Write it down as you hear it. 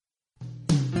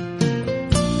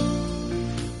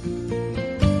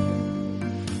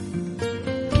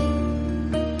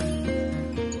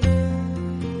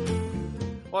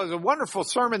Well, it was a wonderful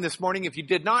sermon this morning. If you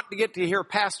did not get to hear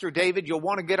Pastor David, you'll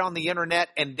want to get on the internet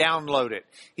and download it.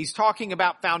 He's talking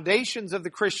about foundations of the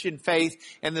Christian faith,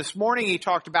 and this morning he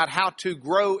talked about how to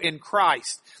grow in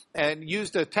Christ and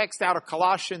used a text out of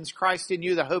Colossians, Christ in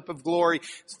you, the hope of glory.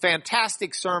 It's a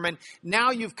fantastic sermon. Now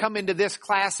you've come into this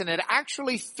class, and it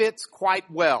actually fits quite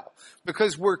well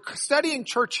because we're studying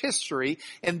church history,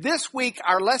 and this week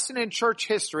our lesson in church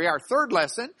history, our third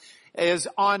lesson, is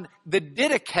on the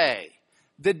Didache.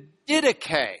 The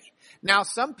Didache. Now,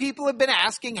 some people have been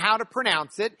asking how to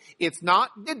pronounce it. It's not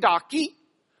Didache.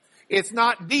 It's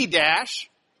not D-dash.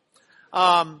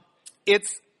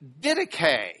 It's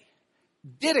Didache.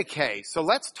 Didache. So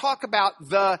let's talk about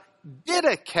the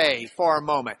Didache for a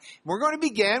moment. We're going to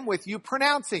begin with you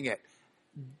pronouncing it.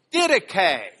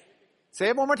 Didache. Say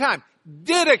it one more time.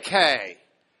 Didache.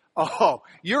 Oh,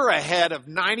 you're ahead of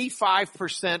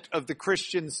 95% of the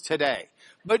Christians today.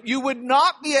 But you would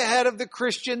not be ahead of the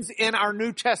Christians in our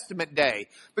New Testament day,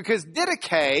 because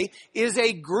Didache is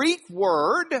a Greek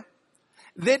word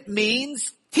that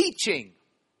means teaching.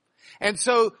 And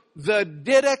so the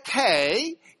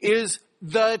Didache is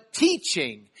the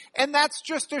teaching. And that's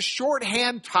just a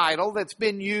shorthand title that's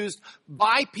been used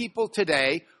by people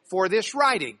today for this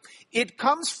writing. It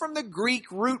comes from the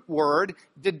Greek root word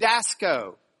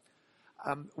didasko.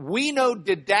 We know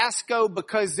didasko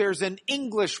because there's an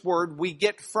English word we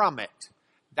get from it,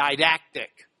 didactic.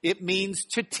 It means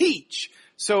to teach.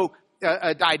 So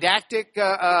a didactic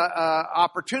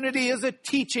opportunity is a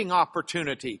teaching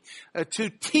opportunity. To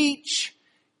teach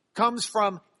comes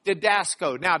from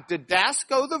didasko. Now,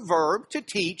 didasko, the verb to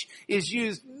teach, is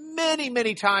used many,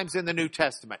 many times in the New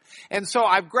Testament. And so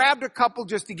I've grabbed a couple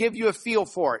just to give you a feel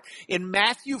for it. In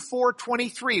Matthew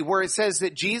 4:23, where it says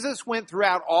that Jesus went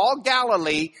throughout all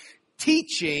Galilee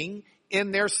teaching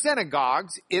in their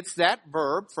synagogues, it's that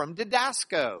verb from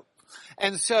didasko.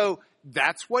 And so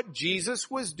that's what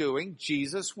Jesus was doing.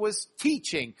 Jesus was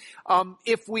teaching.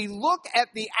 If we look at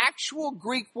the actual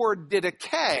Greek word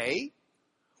didache,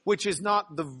 which is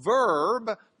not the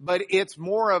verb, but it's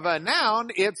more of a noun.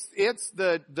 It's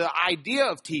the idea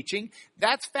of teaching.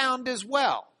 That's found as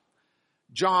well.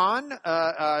 John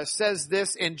says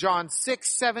this in John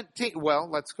 6:17. Well,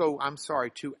 let's go,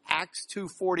 to Acts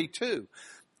 2:42.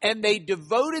 And they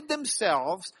devoted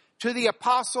themselves to the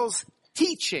apostles'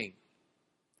 teaching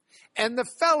and the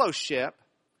fellowship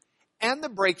and the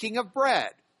breaking of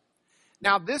bread.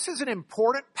 Now, this is an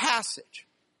important passage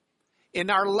in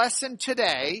our lesson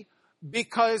today,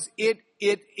 because it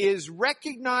is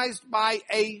recognized by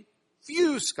a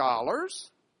few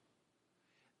scholars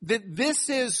that this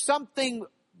is something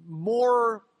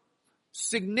more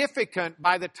significant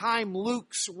by the time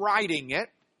Luke's writing it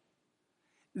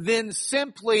than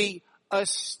simply a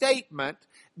statement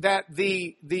that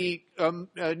the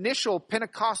initial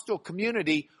Pentecostal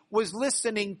community was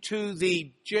listening to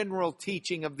the general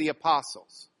teaching of the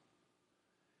apostles.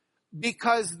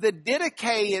 Because the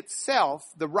Didache itself,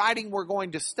 the writing we're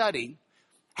going to study,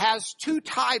 has two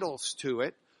titles to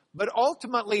it, but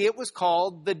ultimately it was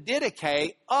called the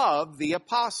Didache of the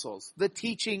apostles, the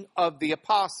teaching of the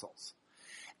apostles.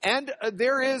 And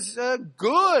there is a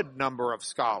good number of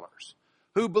scholars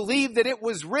who believe that it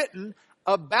was written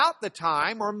about the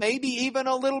time, or maybe even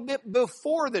a little bit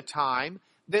before the time,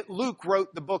 that Luke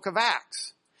wrote the book of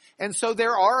Acts. And so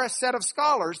there are a set of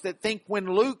scholars that think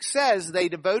when Luke says they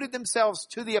devoted themselves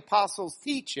to the apostles'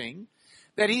 teaching,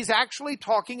 that he's actually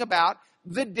talking about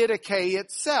the Didache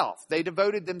itself. They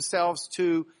devoted themselves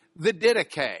to the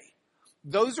Didache.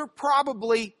 Those are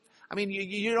probably,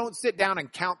 you don't sit down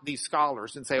and count these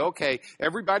scholars and say, okay,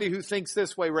 everybody who thinks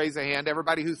this way, raise a hand.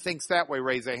 Everybody who thinks that way,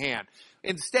 raise a hand.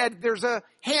 Instead, there's a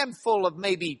handful of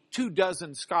maybe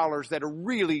 24 scholars that are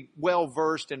really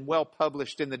well-versed and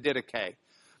well-published in the Didache.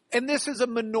 And this is a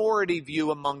minority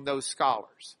view among those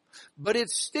scholars. But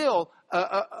it's still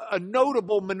a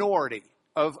notable minority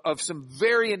of some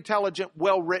very intelligent,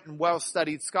 well-written,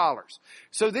 well-studied scholars.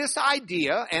 So this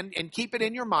idea, and keep it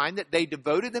in your mind, that they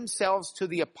devoted themselves to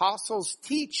the apostles'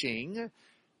 teaching,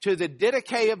 to the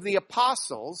Didache of the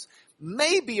apostles,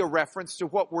 may be a reference to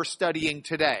what we're studying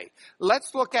today.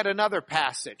 Let's look at another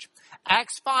passage.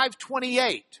 Acts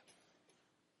 5:28.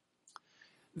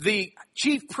 The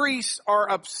chief priests are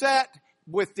upset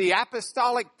with the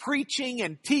apostolic preaching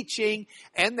and teaching,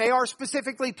 and they are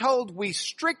specifically told, we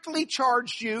strictly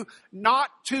charged you not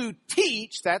to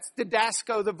teach, that's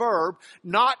didasko, the verb,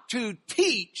 not to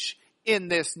teach in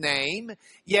this name,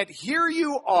 yet here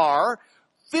you are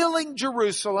filling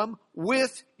Jerusalem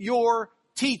with your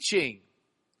teaching.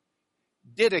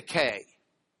 Didache.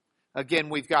 Again,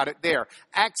 we've got it there.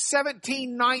 Acts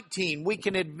 17:19, we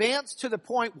can advance to the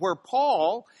point where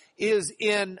Paul is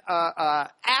in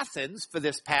Athens for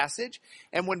this passage.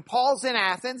 And when Paul's in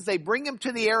Athens, they bring him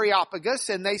to the Areopagus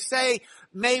and they say,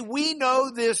 may we know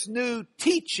this new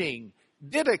teaching,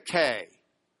 Didache.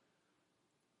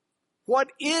 What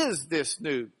is this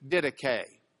new Didache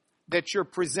that you're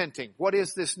presenting? What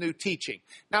is this new teaching?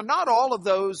 Now, not all of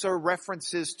those are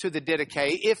references to the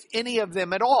Didache, if any of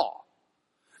them at all.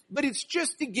 But it's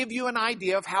just to give you an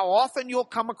idea of how often you'll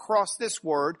come across this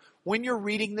word when you're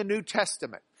reading the New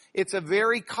Testament. It's a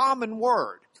very common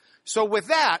word. So with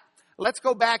that, let's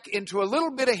go back into a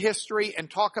little bit of history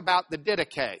and talk about the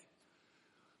Didache.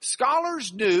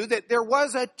 Scholars knew that there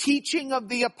was a teaching of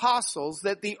the apostles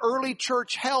that the early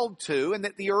church held to and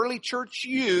that the early church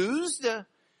used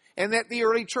and that the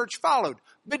early church followed,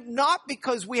 but not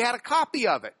because we had a copy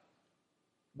of it.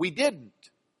 We didn't.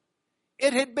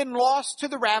 It had been lost to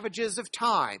the ravages of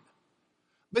time.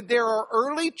 But there are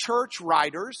early church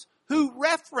writers who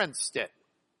referenced it.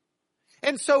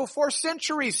 And so for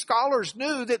centuries, scholars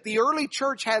knew that the early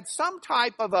church had some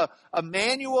type of a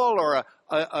manual or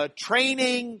a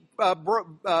training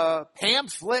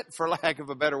pamphlet, for lack of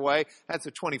a better way. That's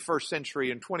a 21st century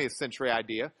and 20th century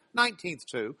idea, 19th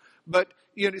too. But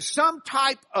some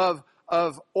type of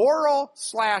oral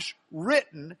 /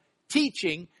 written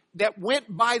teaching that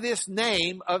went by this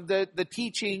name of the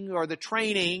teaching or the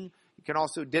training. You can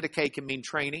also, Didache can mean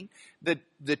training.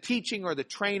 The teaching or the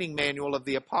training manual of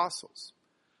the apostles.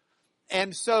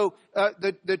 And so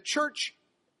the church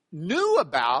knew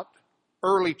about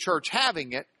early church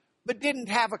having it, but didn't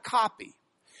have a copy.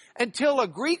 Until a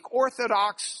Greek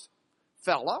Orthodox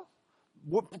fellow,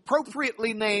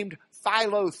 appropriately named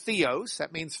Philotheos,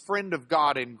 that means friend of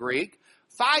God in Greek,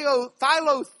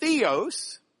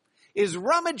 Philotheos is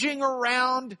rummaging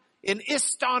around in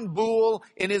Istanbul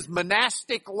in his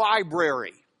monastic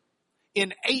library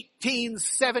in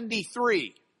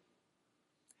 1873.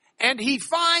 And he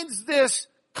finds this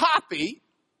copy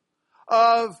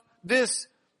of this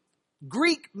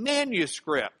Greek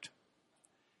manuscript.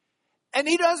 And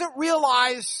he doesn't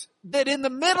realize that in the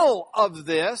middle of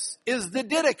this is the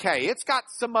Didache. It's got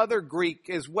some other Greek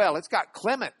as well. It's got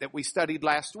Clement that we studied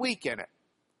last week in it.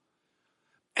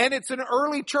 And it's an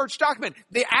early church document.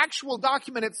 The actual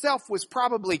document itself was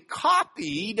probably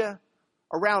copied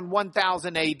around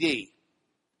 1000 AD.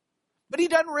 But he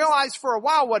doesn't realize for a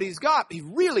while what he's got. He's a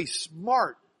really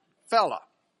smart fella.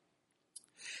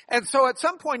 And so at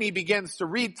some point he begins to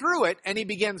read through it and he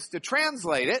begins to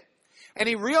translate it. And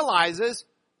he realizes,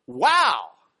 wow,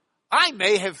 I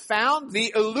may have found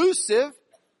the elusive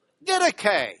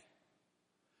Didache.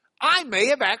 I may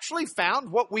have actually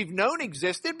found what we've known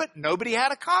existed, but nobody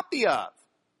had a copy of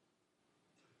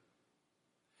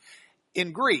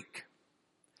in Greek.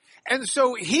 And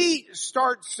so he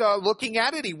starts looking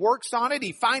at it. He works on it.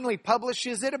 He finally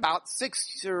publishes it about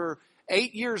 6 or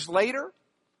 8 years later.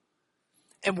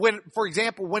 And when, for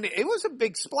example, when it was a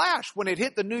big splash, when it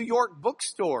hit the New York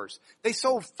bookstores, they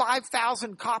sold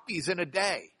 5,000 copies in a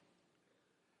day.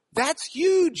 That's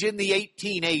huge in the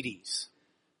 1880s.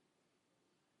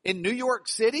 In New York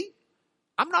City,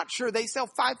 I'm not sure they sell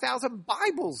 5,000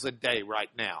 Bibles a day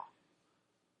right now.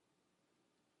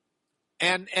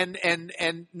 And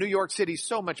New York City is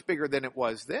so much bigger than it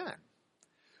was then.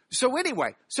 So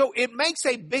anyway, so it makes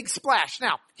a big splash.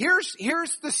 Now, here's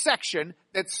the section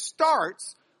that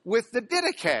starts with the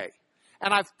Didache.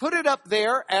 And I've put it up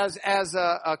there as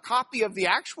a copy of the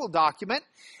actual document.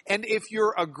 And if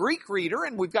you're a Greek reader,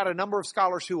 and we've got a number of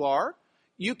scholars who are,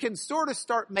 you can sort of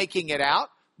start making it out.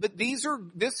 But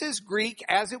this is Greek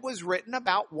as it was written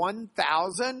about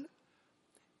 1000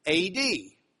 AD.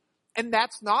 And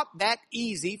that's not that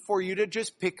easy for you to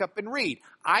just pick up and read.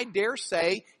 I dare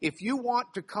say if you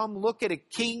want to come look at a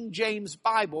King James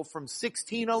Bible from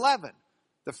 1611,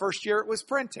 the first year it was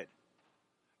printed,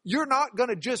 you're not going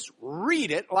to just read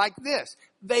it like this.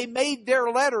 They made their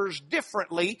letters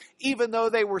differently, even though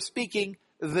they were speaking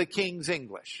the King's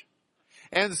English.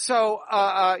 And so,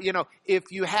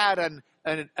 if you had an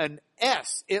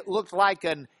S, it looked like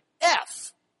an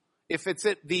F if it's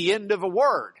at the end of a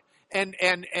word.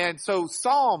 And so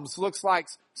Psalms looks like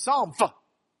Psalm.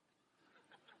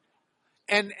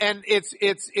 And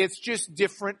it's just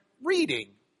different reading.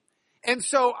 And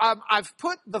so, I've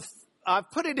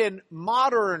put it in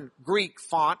modern Greek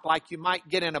font like you might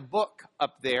get in a book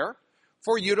up there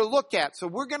for you to look at. So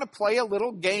we're going to play a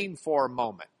little game for a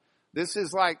moment. This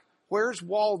is like, where's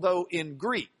Waldo in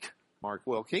Greek? Mark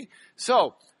Wilkie.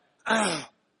 So,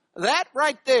 that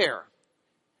right there,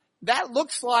 that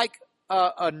looks like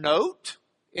a note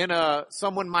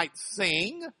someone might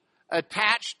sing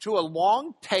attached to a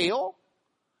long tail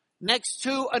next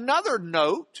to another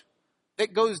note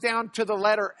that goes down to the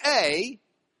letter A,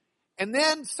 and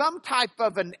then some type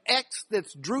of an X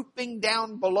that's drooping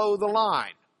down below the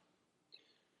line.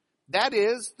 That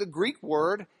is the Greek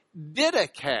word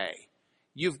didache.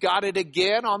 You've got it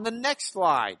again on the next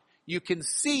slide. You can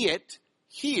see it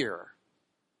here.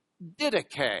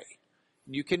 Didache.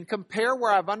 You can compare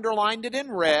where I've underlined it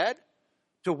in red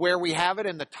to where we have it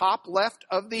in the top left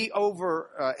of the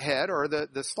overhead or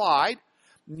the slide.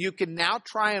 You can now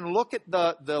try and look at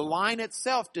the line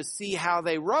itself to see how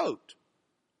they wrote.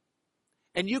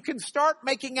 And you can start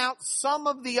making out some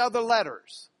of the other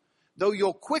letters, though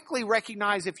you'll quickly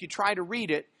recognize if you try to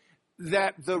read it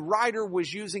that the writer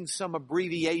was using some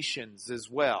abbreviations as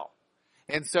well.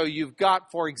 And so you've got,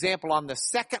 for example, on the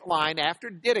second line after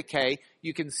didache,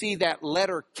 you can see that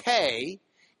letter K,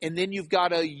 and then you've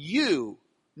got a U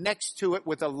next to it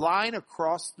with a line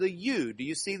across the U. Do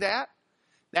you see that?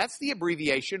 That's the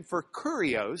abbreviation for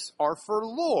kurios, or for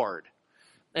Lord.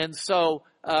 And so,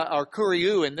 or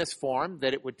kuriou in this form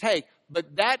that it would take.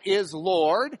 But that is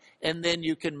Lord, and then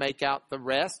you can make out the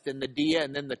rest, and the dia,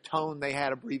 and then the tone they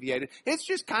had abbreviated. It's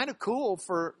just kind of cool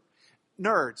for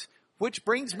nerds. Which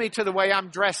brings me to the way I'm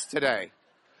dressed today.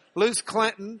 Luz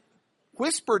Clinton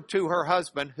whispered to her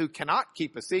husband, who cannot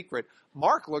keep a secret,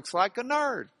 Mark looks like a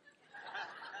nerd.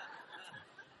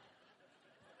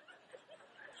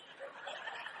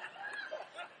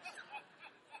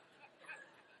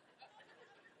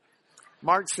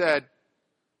 Mark said,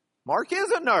 Mark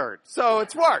is a nerd, so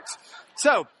it works.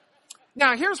 So,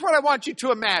 now here's what I want you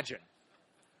to imagine.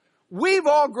 We've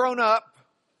all grown up.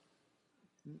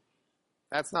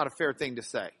 That's not a fair thing to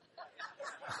say.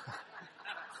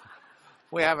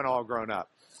 We haven't all grown up.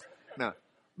 No.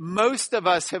 Most of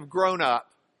us have grown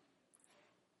up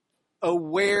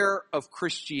aware of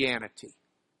Christianity.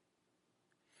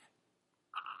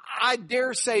 I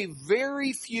dare say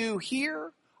very few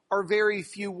here or very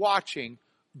few watching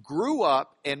grew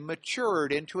up and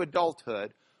matured into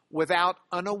adulthood without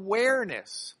an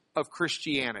awareness of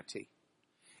Christianity.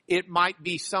 It might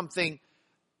be something.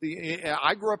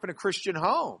 I grew up in a Christian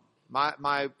home.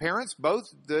 My parents,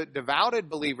 both the devoted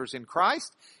believers in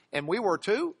Christ, and we were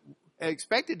too,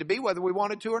 expected to be whether we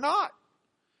wanted to or not.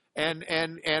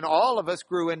 And all of us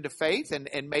grew into faith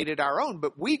and made it our own,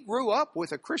 but we grew up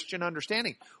with a Christian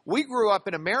understanding. We grew up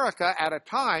in America at a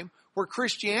time where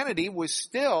Christianity was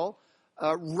still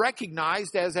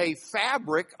recognized as a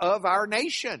fabric of our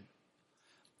nation.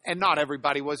 And not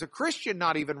everybody was a Christian,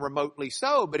 not even remotely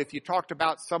so. But if you talked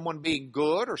about someone being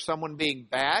good or someone being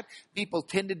bad, people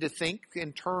tended to think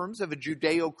in terms of a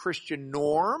Judeo-Christian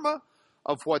norm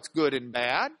of what's good and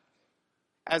bad,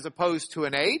 as opposed to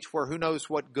an age where who knows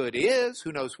what good is,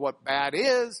 who knows what bad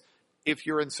is, if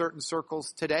you're in certain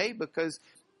circles today, because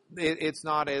it's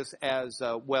not as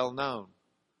well known.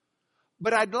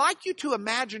 But I'd like you to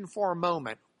imagine for a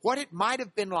moment what it might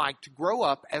have been like to grow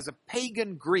up as a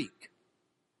pagan Greek.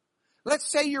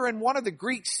 Let's say you're in one of the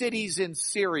Greek cities in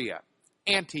Syria,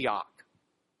 Antioch,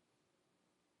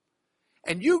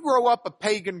 and you grow up a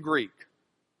pagan Greek.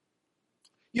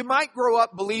 You might grow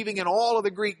up believing in all of the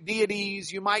Greek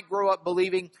deities. You might grow up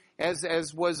believing,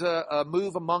 as was a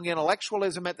move among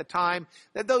intellectualism at the time,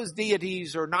 that those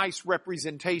deities are nice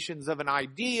representations of an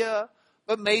idea,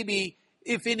 but maybe,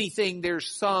 if anything,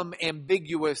 there's some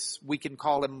ambiguous, we can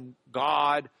call him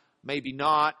God, maybe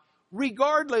not.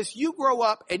 Regardless, you grow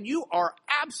up and you are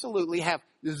absolutely have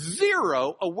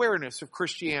zero awareness of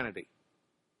Christianity.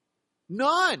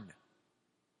 None.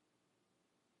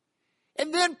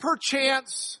 And then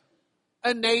perchance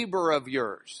a neighbor of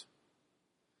yours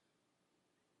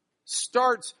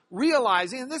starts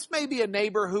realizing, and this may be a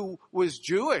neighbor who was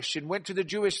Jewish and went to the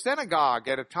Jewish synagogue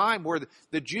at a time where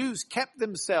the Jews kept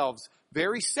themselves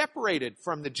very separated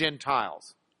from the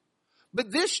Gentiles. But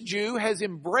this Jew has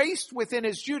embraced within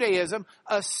his Judaism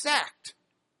a sect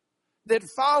that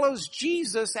follows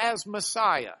Jesus as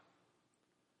Messiah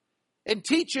and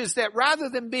teaches that rather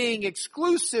than being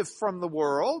exclusive from the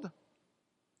world,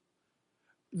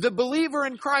 the believer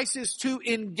in Christ is to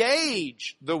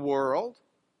engage the world,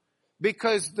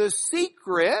 because the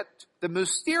secret, the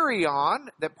mysterion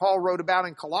that Paul wrote about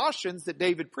in Colossians that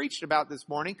David preached about this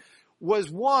morning,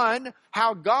 was one,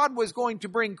 how God was going to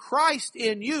bring Christ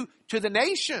in you to the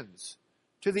nations,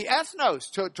 to the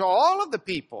ethnos, to all of the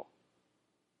people.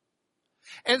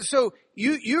 And so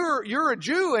you're a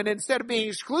Jew, and instead of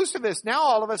being exclusivist, now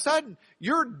all of a sudden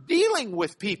you're dealing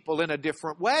with people in a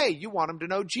different way. You want them to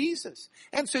know Jesus.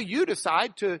 And so you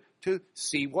decide to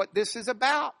see what this is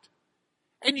about.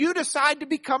 And you decide to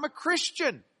become a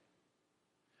Christian.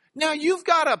 Now you've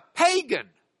got a pagan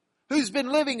who's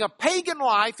been living a pagan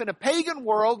life in a pagan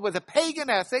world with a pagan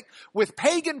ethic, with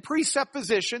pagan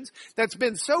presuppositions, that's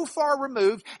been so far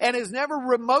removed and has never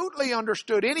remotely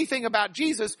understood anything about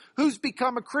Jesus, who's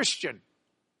become a Christian.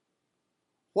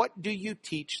 What do you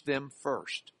teach them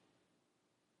first?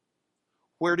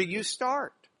 Where do you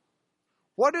start?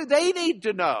 What do they need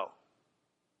to know?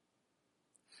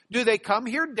 Do they come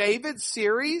hear David's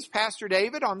series, Pastor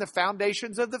David, on the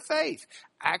foundations of the faith?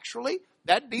 Actually,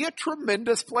 that'd be a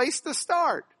tremendous place to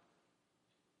start.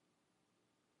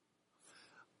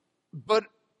 But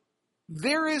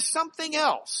there is something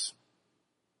else.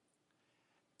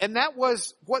 And that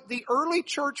was what the early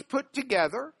church put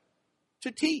together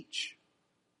to teach.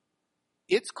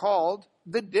 It's called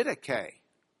the Didache.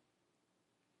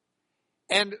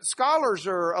 And scholars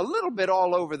are a little bit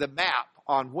all over the map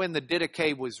on when the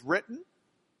Didache was written.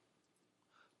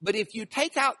 But if you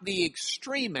take out the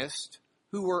extremists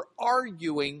who were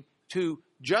arguing to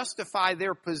justify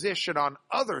their position on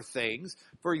other things,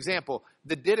 for example,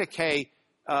 the Didache,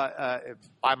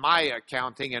 by my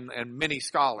accounting and many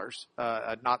scholars,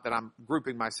 not that I'm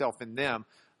grouping myself in them,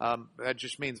 that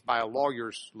just means by a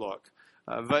lawyer's look,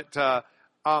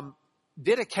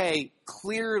 Didache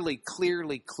clearly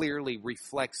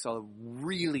reflects a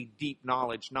really deep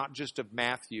knowledge, not just of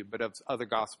Matthew, but of other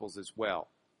Gospels as well.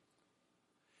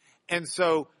 And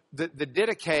so the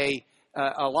Didache,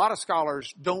 a lot of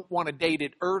scholars don't want to date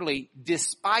it early,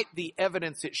 despite the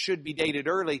evidence it should be dated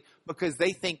early, because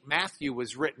they think Matthew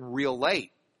was written real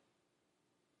late.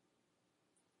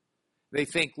 They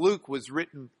think Luke was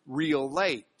written real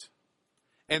late.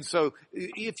 And so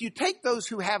if you take those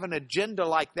who have an agenda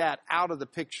like that out of the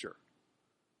picture,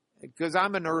 because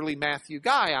I'm an early Matthew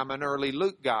guy, I'm an early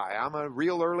Luke guy, I'm a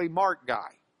real early Mark guy,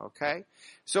 okay?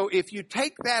 So if you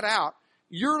take that out,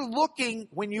 you're looking,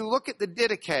 when you look at the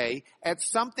Didache, at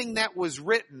something that was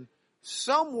written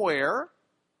somewhere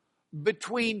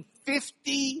between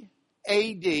 50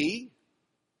 AD,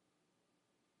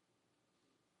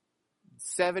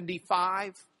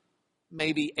 75,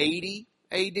 maybe 80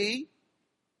 AD.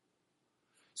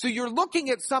 So you're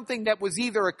looking at something that was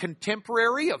either a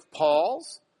contemporary of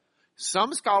Paul's.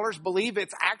 Some scholars believe it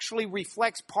actually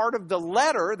reflects part of the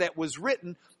letter that was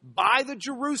written by the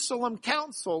Jerusalem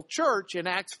Council Church in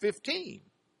Acts 15.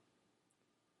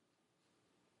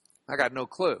 I got no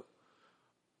clue.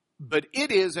 But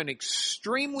it is an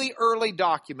extremely early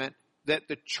document that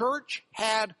the church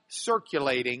had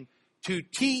circulating to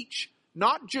teach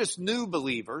not just new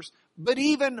believers, but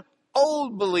even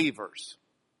old believers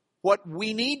what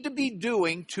we need to be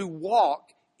doing to walk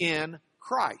in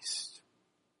Christ.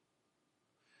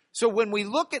 So when we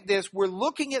look at this, we're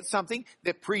looking at something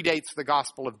that predates the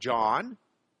Gospel of John.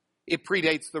 It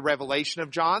predates the Revelation of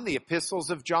John, the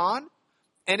epistles of John,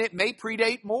 and it may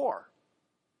predate more.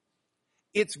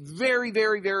 It's very,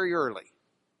 very, very early.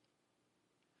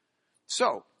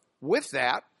 So, with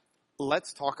that,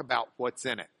 let's talk about what's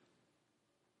in it.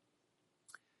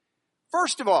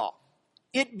 First of all,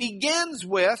 it begins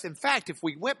with, in fact, if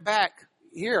we went back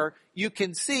here, you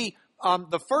can see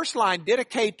the first line,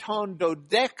 Didache ton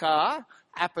dodeca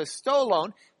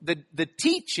apostolon, the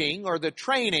teaching or the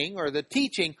training or the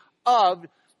teaching of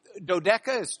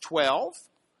dodeca is 12,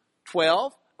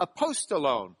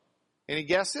 apostolon. Any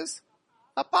guesses?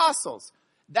 Apostles.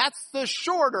 That's the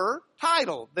shorter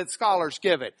title that scholars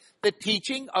give it, the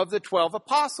teaching of the 12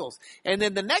 apostles. And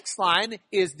then the next line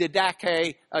is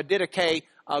Didache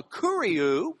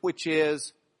kuriou, which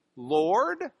is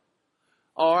Lord.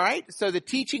 All right, so the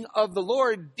teaching of the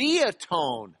Lord,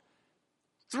 diaton,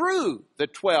 through the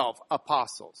 12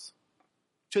 apostles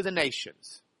to the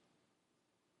nations,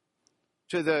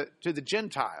 to the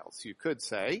Gentiles, you could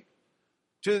say,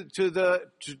 to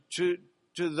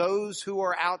those who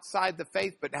are outside the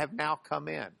faith but have now come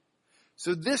in.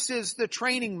 So this is the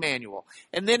training manual.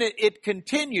 And then it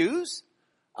continues,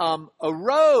 a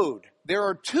road. There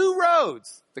are two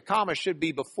roads. The comma should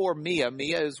be before Mia.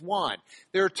 Mia is one.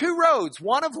 There are two roads,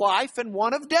 one of life and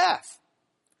one of death.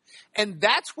 And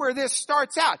that's where this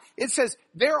starts out. It says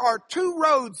there are two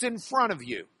roads in front of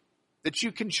you that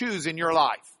you can choose in your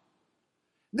life.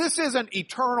 This isn't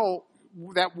eternal,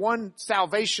 that one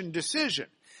salvation decision.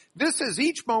 This is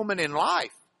each moment in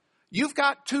life. You've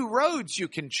got two roads you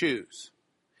can choose.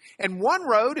 And one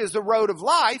road is the road of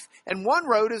life, and one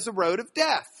road is the road of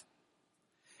death.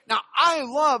 Now, I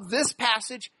love this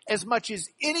passage as much as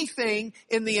anything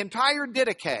in the entire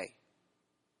Didache.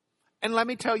 And let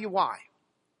me tell you why.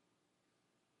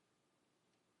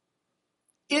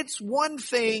 It's one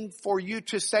thing for you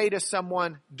to say to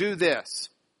someone, do this,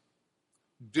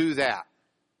 do that.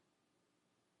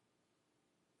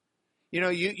 You know,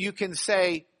 you can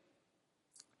say,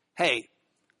 hey,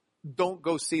 don't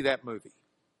go see that movie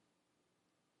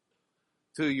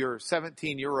to your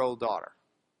 17-year-old daughter.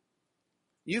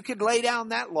 You could lay down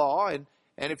that law, and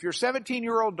if your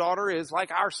 17-year-old daughter is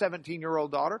like our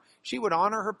 17-year-old daughter, she would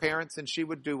honor her parents and she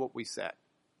would do what we said.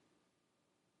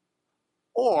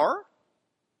 Or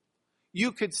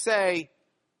you could say,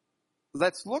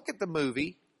 let's look at the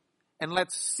movie and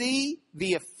let's see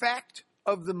the effect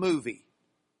of the movie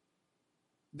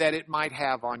that it might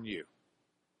have on you.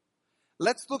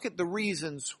 Let's look at the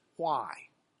reasons why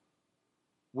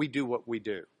we do what we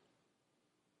do.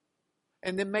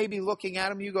 And then maybe looking at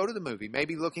them, you go to the movie.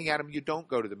 Maybe looking at them, you don't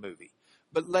go to the movie.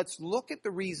 But let's look at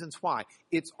the reasons why.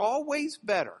 It's always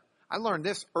better. I learned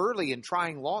this early in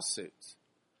trying lawsuits.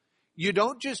 You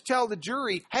don't just tell the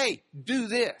jury, hey, do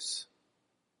this.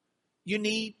 You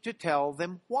need to tell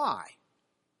them why.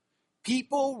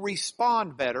 People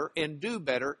respond better and do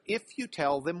better if you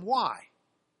tell them why.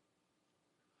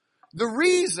 The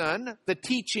reason the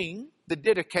teaching, the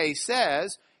Didache,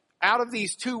 says, out of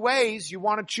these two ways, you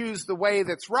want to choose the way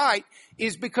that's right,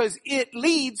 is because it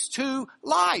leads to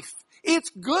life. It's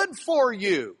good for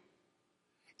you.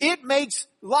 It makes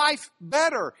life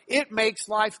better. It makes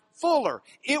life fuller.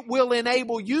 It will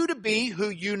enable you to be who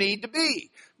you need to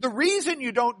be. The reason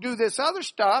you don't do this other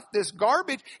stuff, this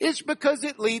garbage, is because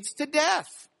it leads to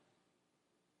death.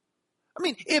 I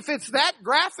mean, if it's that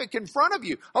graphic in front of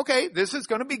you, okay, this is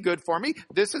going to be good for me.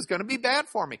 This is going to be bad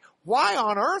for me. Why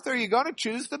on earth are you going to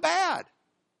choose the bad?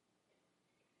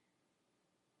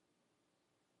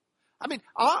 I mean,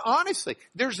 honestly,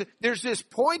 there's this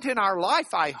point in our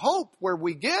life, I hope, where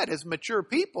we get as mature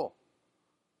people.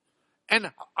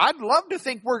 And I'd love to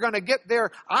think we're going to get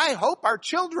there. I hope our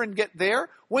children get there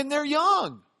when they're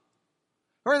young.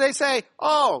 Where they say,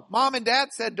 oh, mom and dad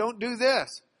said don't do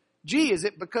this. Gee, is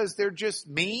it because they're just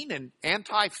mean and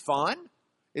anti-fun?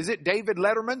 Is it David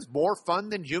Letterman's more fun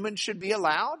than humans should be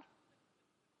allowed?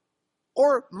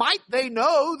 Or might they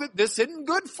know that this isn't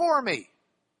good for me?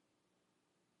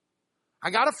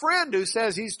 I got a friend who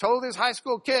says he's told his high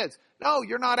school kids, no,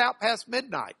 you're not out past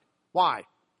midnight. Why?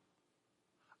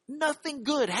 Nothing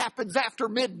good happens after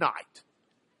midnight.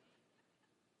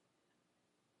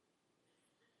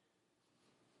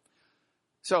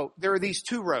 So there are these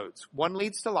two roads. One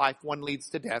leads to life, one leads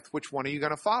to death. Which one are you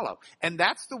going to follow? And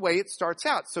that's the way it starts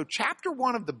out. So chapter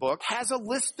 1 of the book has a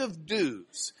list of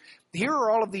do's. Here are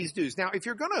all of these do's. Now, if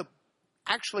you're going to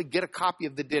actually get a copy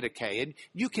of the Didache, and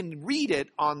you can read it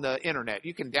on the internet.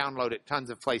 You can download it tons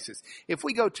of places. If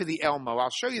we go to the Elmo,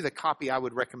 I'll show you the copy I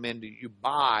would recommend you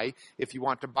buy if you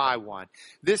want to buy one.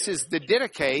 This is the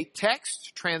Didache,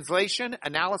 Text, Translation,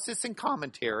 Analysis, and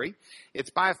Commentary. It's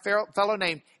by a fellow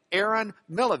named Aaron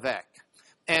Milivek.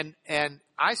 And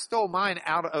I stole mine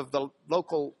out of the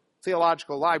local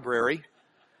theological library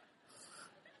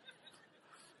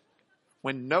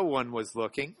when no one was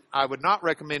looking. I would not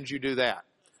recommend you do that.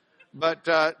 But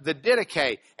the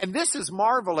Didache, and this is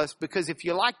marvelous because if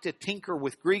you like to tinker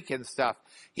with Greek and stuff,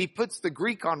 he puts the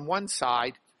Greek on one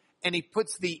side and he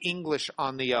puts the English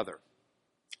on the other.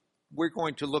 We're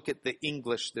going to look at the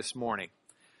English this morning.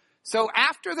 So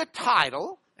after the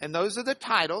title, and those are the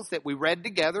titles that we read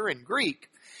together in Greek,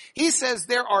 he says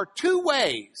there are two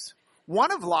ways,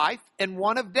 one of life and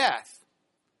one of death.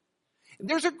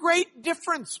 There's a great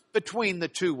difference between the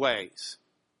two ways.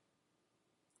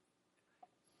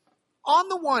 On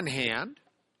the one hand,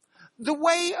 the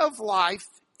way of life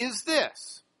is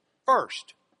this.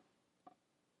 First,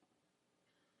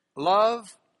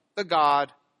 love the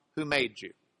God who made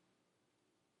you.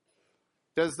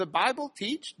 Does the Bible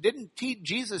teach? Didn't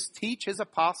Jesus teach his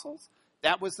apostles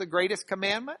that was the greatest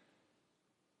commandment?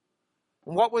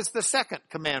 And what was the second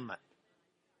commandment?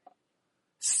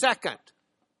 Second,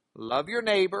 love your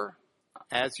neighbor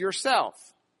as yourself.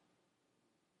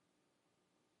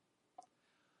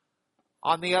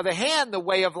 On the other hand, the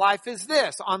way of life is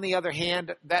this. On the other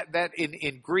hand, that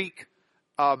in Greek,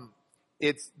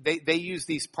 they use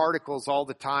these particles all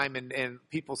the time, and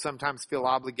people sometimes feel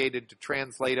obligated to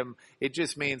translate them. It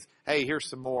just means, hey, here's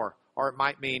some more. Or it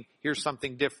might mean, here's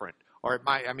something different. Or it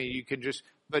might, you can just,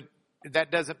 but that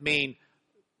doesn't mean,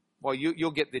 well, you'll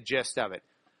get the gist of it.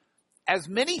 As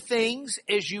many things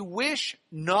as you wish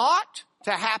not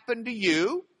to happen to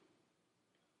you,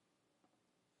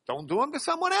 don't do them to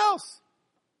someone else.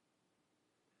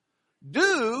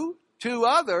 Do to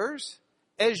others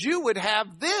as you would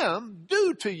have them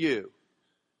do to you.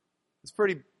 It's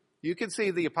pretty, you can see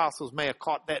the apostles may have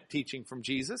caught that teaching from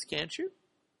Jesus, can't you?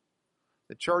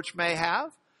 The church may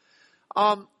have.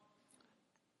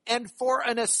 And for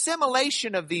an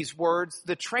assimilation of these words,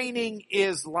 the training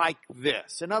is like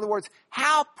this. In other words,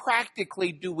 how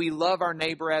practically do we love our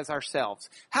neighbor as ourselves?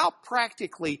 How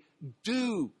practically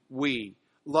do we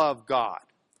love God?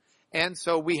 And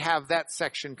so we have that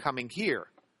section coming here.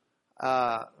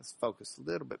 Let's focus a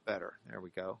little bit better. There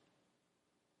we go.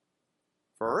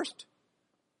 First,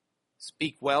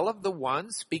 speak well of the one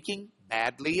speaking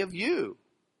badly of you.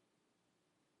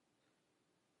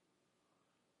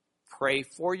 Pray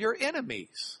for your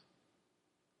enemies.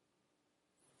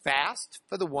 Fast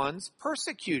for the ones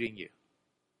persecuting you.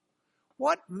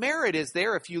 What merit is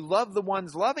there if you love the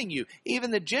ones loving you?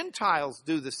 Even the Gentiles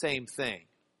do the same thing.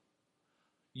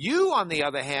 You, on the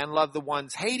other hand, love the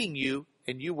ones hating you,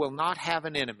 and you will not have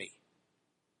an enemy.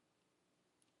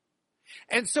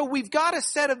 And so we've got a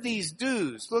set of these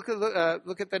do's. Look at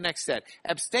the next set.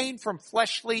 Abstain from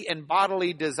fleshly and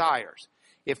bodily desires.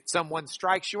 If someone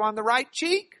strikes you on the right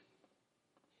cheek,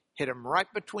 hit him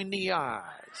right between the eyes.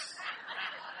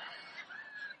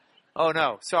 Oh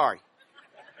no, sorry.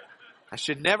 I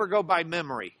should never go by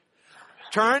memory.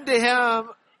 Turn to him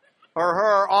or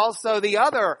her also the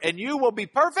other, and you will be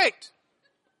perfect.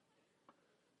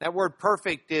 That word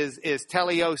perfect is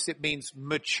teleos. It means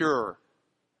mature.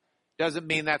 Doesn't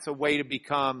mean that's a way to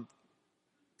become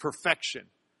perfection.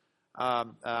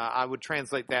 I would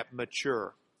translate that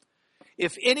mature.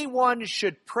 If anyone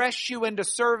should press you into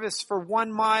service for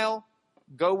 1 mile,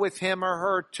 go with him or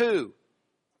her 2.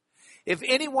 If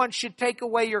anyone should take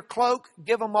away your cloak,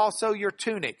 give them also your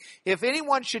tunic. If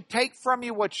anyone should take from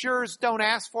you what's yours, don't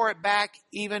ask for it back,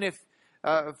 even if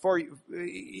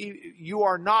you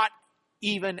are not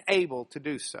even able to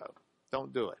do so.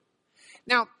 Don't do it.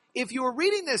 Now, if you were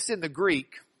reading this in the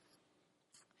Greek,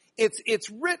 it's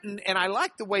written, and I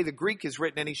like the way the Greek is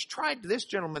written, and this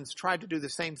gentleman's tried to do the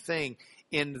same thing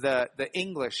in the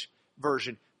English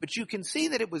version, but you can see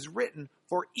that it was written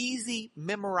for easy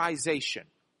memorization.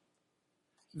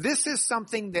 This is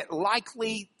something that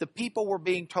likely the people were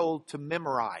being told to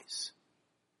memorize.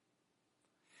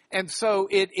 And so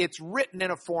it's written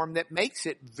in a form that makes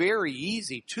it very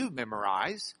easy to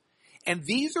memorize. And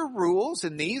these are rules,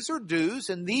 and these are do's,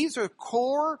 and these are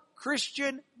core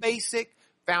Christian basic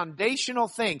foundational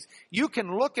things. You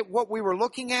can look at what we were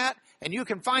looking at, and you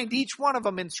can find each one of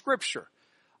them in Scripture.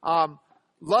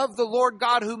 Love the Lord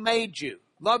God who made you.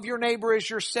 Love your neighbor as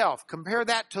yourself. Compare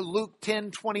that to Luke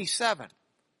 10:27.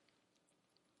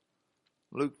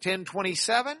 Luke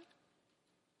 10:27.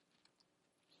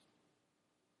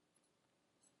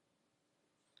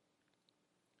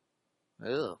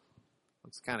 Ugh,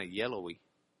 looks kind of yellowy.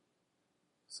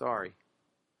 Sorry.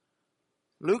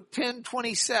 Luke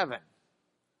 10:27.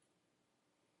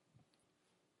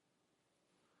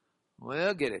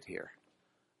 We'll get it here.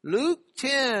 Luke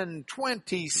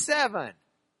 10:27.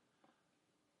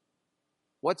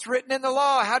 What's written in the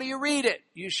law? How do you read it?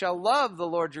 You shall love the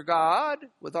Lord your God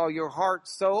with all your heart,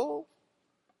 soul,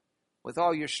 with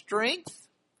all your strength,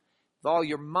 with all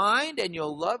your mind, and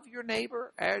you'll love your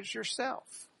neighbor as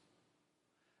yourself.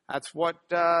 That's what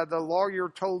the lawyer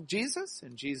told Jesus,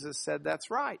 and Jesus said that's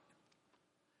right.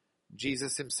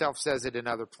 Jesus himself says it in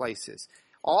other places.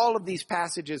 All of these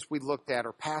passages we looked at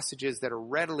are passages that are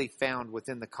readily found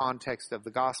within the context of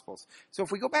the Gospels. So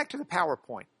if we go back to the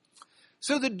PowerPoint.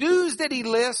 So the do's that he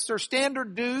lists are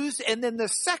standard do's, and then the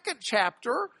second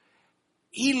chapter,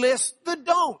 he lists the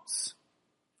don'ts.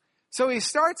 So he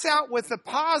starts out with the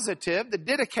positive, the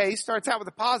didache starts out with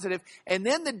the positive, and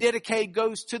then the didache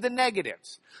goes to the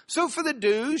negatives. So for the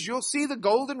do's, you'll see the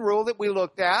golden rule that we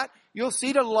looked at. You'll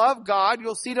see to love God.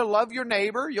 You'll see to love your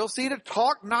neighbor. You'll see to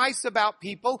talk nice about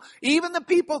people, even the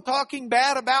people talking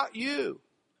bad about you.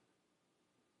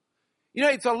 You know,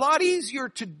 it's a lot easier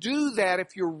to do that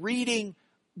if you're reading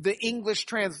the English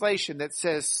translation that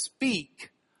says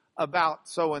speak about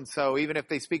so-and-so, even if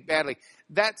they speak badly.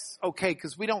 That's okay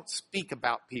because we don't speak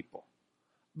about people.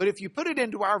 But if you put it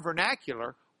into our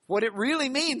vernacular, what it really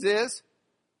means is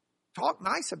talk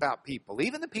nice about people,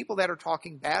 even the people that are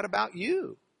talking bad about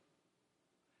you.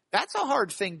 That's a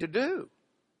hard thing to do.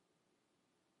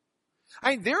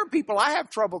 I mean, there are people I have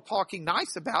trouble talking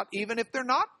nice about, even if they're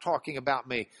not talking about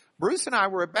me. Bruce and I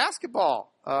were at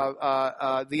basketball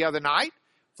the other night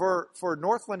for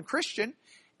Northland Christian,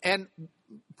 and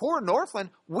poor Northland,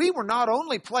 we were not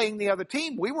only playing the other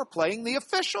team, we were playing the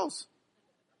officials.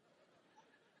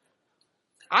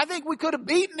 I think we could have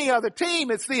beaten the other team.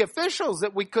 It's the officials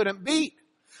that we couldn't beat.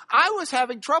 I was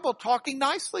having trouble talking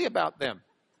nicely about them.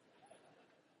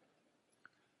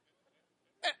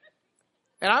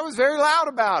 And I was very loud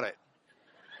about it.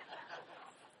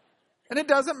 And it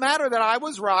doesn't matter that I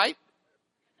was right.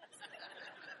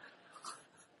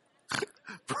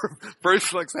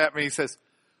 Bruce looks at me, he says,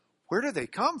 where do they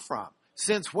come from?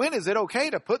 Since when is it okay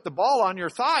to put the ball on your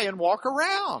thigh and walk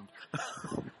around?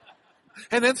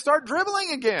 And then start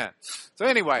dribbling again. So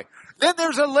anyway, then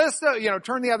there's a list of,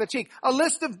 turn the other cheek, a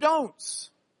list of don'ts.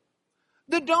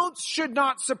 The don'ts should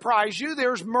not surprise you.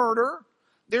 There's murder.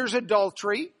 There's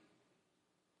adultery.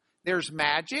 There's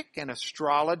magic and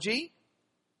astrology.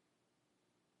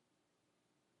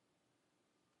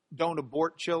 Don't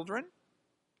abort children.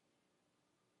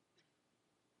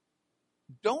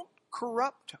 Don't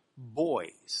corrupt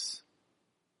boys.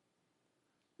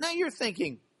 Now you're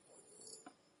thinking,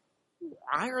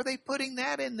 why are they putting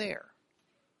that in there?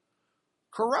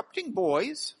 Corrupting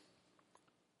boys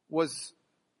was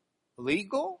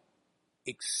legal,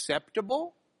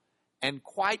 acceptable, and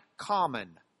quite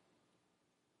common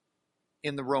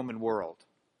in the Roman world.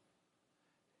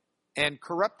 And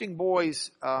corrupting boys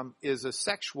is a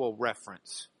sexual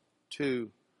reference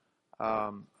to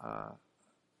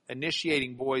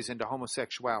initiating boys into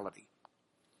homosexuality.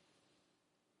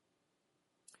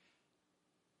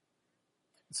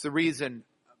 It's the reason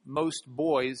most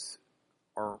boys,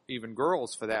 or even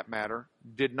girls for that matter,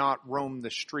 did not roam the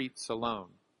streets alone.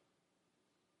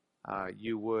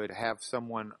 You would have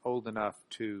someone old enough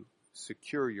to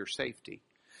secure your safety.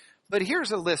 But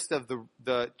here's a list of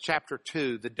the chapter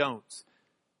 2, the don'ts.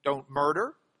 Don't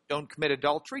murder. Don't commit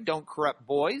adultery. Don't corrupt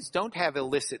boys. Don't have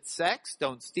illicit sex.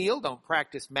 Don't steal. Don't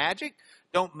practice magic.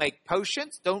 Don't make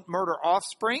potions. Don't murder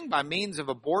offspring by means of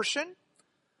abortion.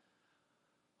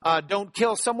 Don't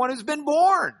kill someone who's been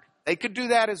born. They could do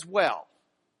that as well.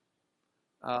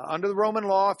 Under the Roman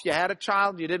law, if you had a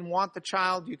child, you didn't want the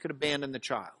child, you could abandon the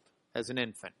child as an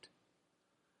infant.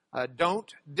 Don't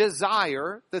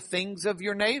desire the things of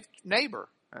your neighbor.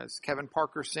 As Kevin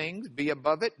Parker sings, be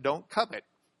above it, don't covet.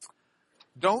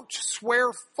 Don't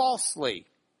swear falsely.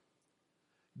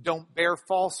 Don't bear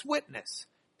false witness.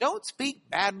 Don't speak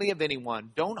badly of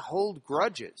anyone. Don't hold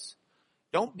grudges.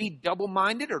 Don't be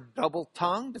double-minded or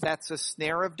double-tongued. That's a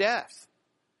snare of death.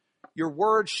 Your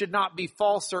words should not be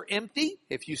false or empty.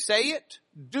 If you say it,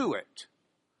 do it.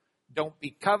 Don't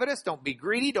be covetous. Don't be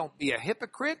greedy. Don't be a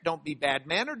hypocrite. Don't be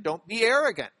bad-mannered. Don't be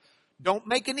arrogant. Don't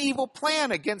make an evil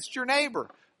plan against your neighbor.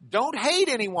 Don't hate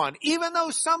anyone, even though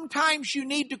sometimes you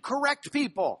need to correct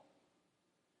people.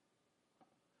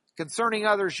 Concerning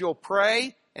others, you'll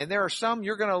pray, and there are some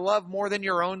you're going to love more than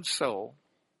your own soul.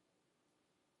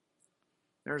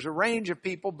 There's a range of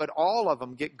people, but all of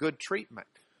them get good treatment.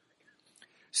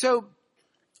 So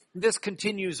this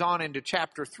continues on into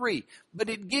chapter 3, but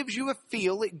it gives you a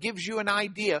feel, it gives you an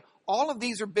idea. All of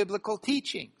these are biblical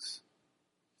teachings.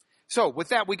 So with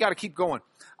that, we got to keep going.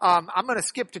 I'm going to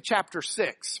skip to chapter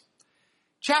 6.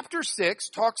 Chapter 6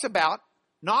 talks about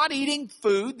not eating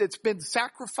food that's been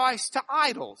sacrificed to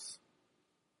idols.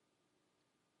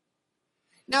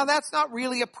 Now, that's not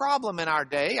really a problem in our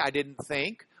day, I didn't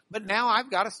think. But now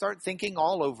I've got to start thinking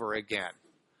all over again.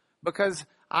 Because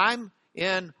I'm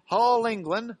in Hull,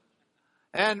 England,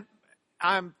 and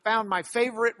I found my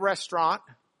favorite restaurant.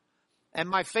 And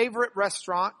my favorite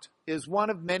restaurant is one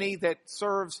of many that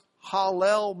serves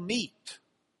halal meat.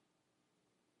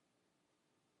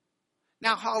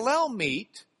 Now, halal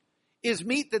meat is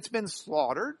meat that's been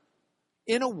slaughtered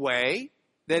in a way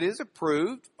that is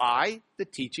approved by the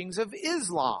teachings of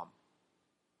Islam,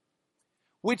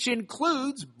 which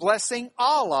includes blessing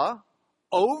Allah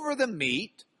over the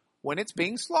meat when it's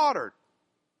being slaughtered.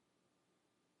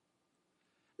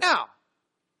 Now,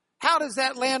 how does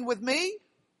that land with me?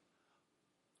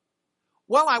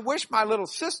 Well, I wish my little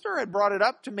sister had brought it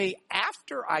up to me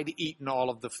after I'd eaten all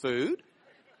of the food,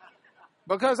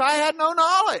 because I had no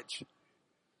knowledge.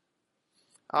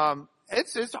 I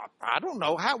don't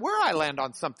know where I land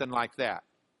on something like that.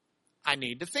 I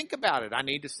need to think about it. I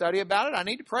need to study about it. I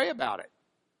need to pray about it.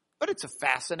 But it's a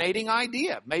fascinating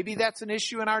idea. Maybe that's an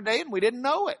issue in our day and we didn't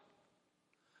know it.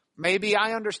 Maybe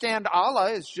I understand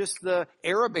Allah is just the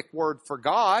Arabic word for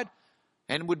God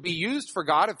and would be used for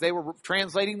God if they were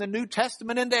translating the New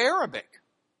Testament into Arabic.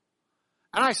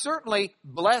 And I certainly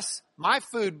bless my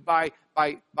food by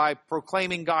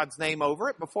proclaiming God's name over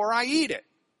it before I eat it.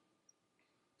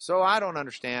 So I don't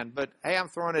understand, but hey, I'm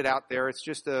throwing it out there. It's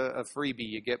just a freebie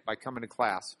you get by coming to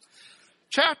class.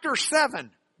 Chapter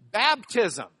 7,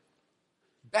 baptism.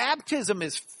 Baptism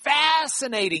is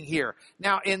fascinating here.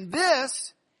 Now in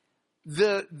this,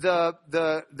 the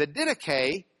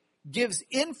Didache gives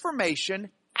information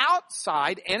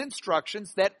outside and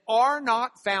instructions that are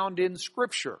not found in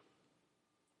Scripture.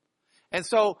 And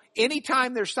so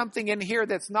anytime there's something in here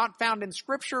that's not found in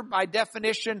Scripture, by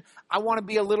definition, I want to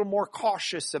be a little more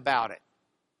cautious about it.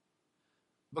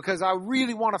 Because I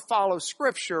really want to follow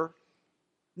Scripture,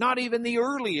 Not even the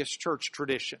earliest church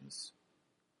traditions,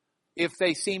 if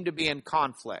they seem to be in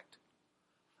conflict.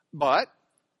 But,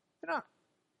 not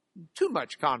too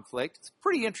much conflict. It's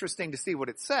pretty interesting to see what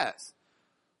it says.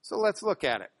 So let's look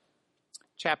at it.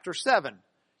 Chapter 7.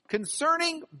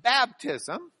 Concerning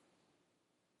baptism,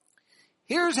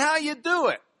 here's how you do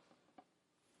it.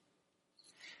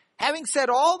 Having said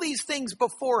all these things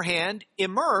beforehand,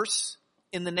 immerse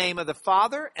in the name of the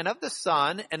Father and of the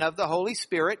Son and of the Holy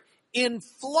Spirit in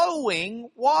flowing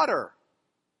water.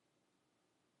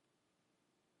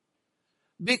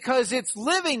 Because it's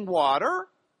living water,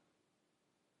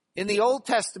 in the Old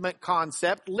Testament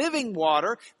concept, living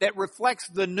water that reflects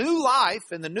the new life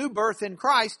and the new birth in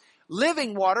Christ.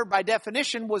 Living water, by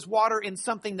definition, was water in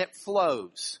something that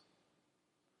flows,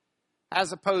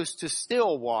 as opposed to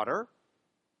still water,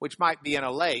 which might be in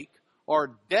a lake,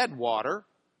 or dead water,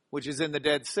 which is in the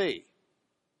Dead Sea.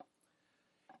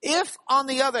 If, on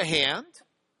the other hand,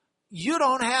 you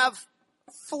don't have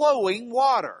flowing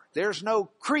water, there's no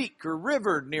creek or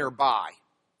river nearby,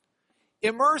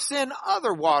 immerse in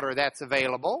other water that's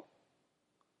available,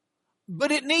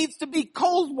 but it needs to be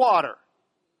cold water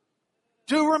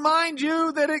to remind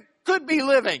you that it could be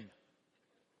living.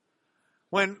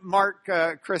 When Mark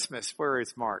Christmas, where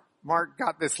is Mark? Mark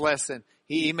got this lesson.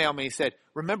 He emailed me, he said,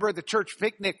 remember the church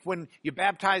picnic when you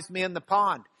baptized me in the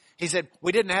pond? He said,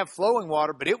 we didn't have flowing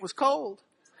water, but it was cold.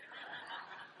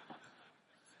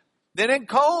 Then in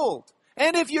cold.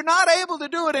 And if you're not able to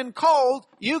do it in cold,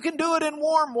 you can do it in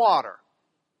warm water.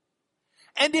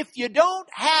 And if you don't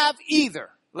have either,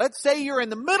 let's say you're in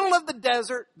the middle of the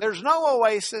desert, there's no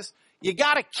oasis, you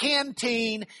got a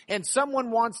canteen, and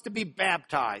someone wants to be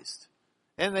baptized.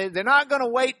 And they're not going to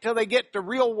wait till they get to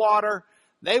real water.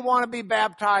 They want to be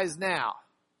baptized now.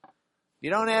 You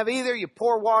don't have either, you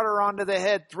pour water onto the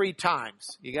head 3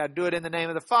 times. You got to do it in the name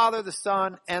of the Father, the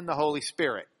Son, and the Holy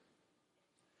Spirit.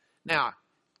 Now,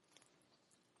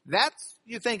 that's,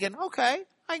 you're thinking, okay,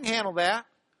 I can handle that.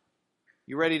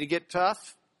 You ready to get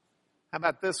tough? How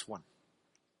about this one?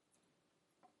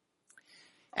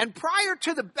 And prior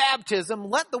to the baptism,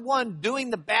 let the one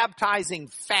doing the baptizing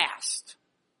fast.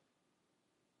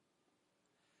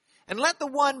 And let the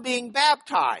one being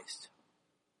baptized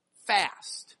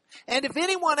fast. And if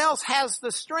anyone else has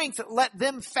the strength, let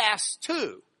them fast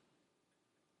too.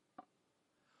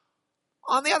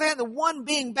 On the other hand, the one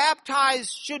being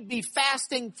baptized should be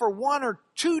fasting for 1 or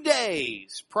 2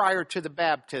 days prior to the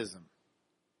baptism.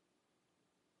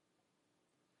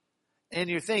 And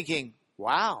you're thinking,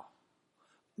 wow.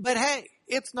 But hey,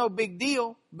 it's no big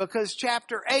deal, because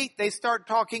chapter 8, they start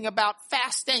talking about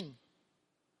fasting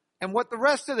and what the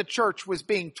rest of the church was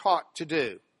being taught to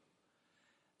do.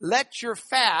 Let your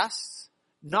fasts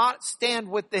not stand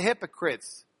with the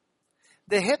hypocrites.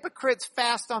 The hypocrites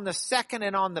fast on the 2nd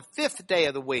and on the 5th day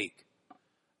of the week.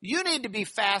 You need to be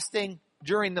fasting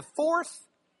during the 4th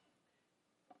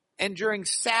and during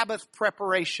Sabbath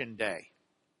preparation day.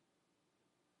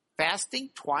 Fasting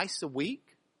twice a week?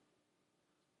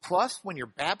 Plus, when you're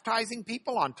baptizing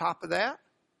people on top of that?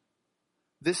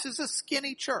 This is a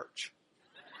skinny church.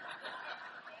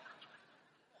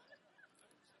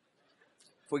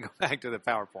 If we go back to the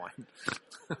PowerPoint.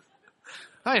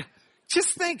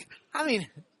 Just think,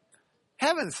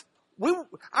 heavens,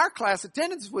 our class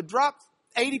attendance would drop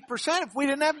 80% if we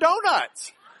didn't have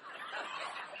donuts.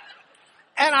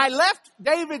 And I left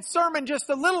David's sermon just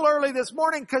a little early this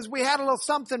morning because we had a little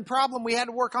something problem we had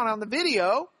to work on the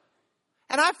video.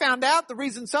 And I found out the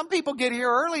reason some people get here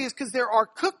early is because there are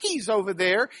cookies over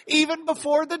there even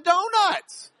before the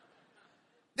donuts.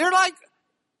 They're like,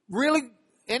 really?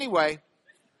 Anyway.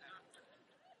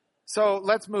 So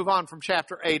let's move on from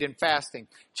chapter 8 and fasting.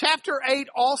 Chapter 8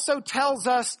 also tells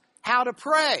us how to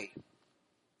pray.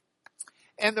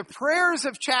 And the prayers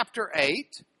of chapter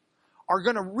 8 are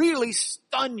going to really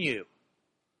stun you.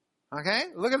 Okay?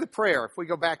 Look at the prayer if we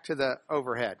go back to the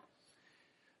overhead.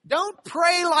 Don't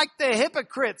pray like the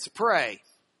hypocrites pray,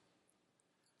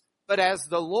 but as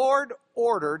the Lord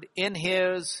ordered in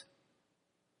his...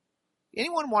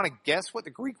 Anyone want to guess what the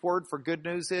Greek word for good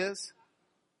news is?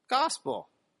 Gospel.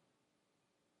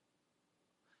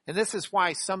 And this is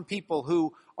why some people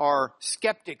who are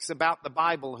skeptics about the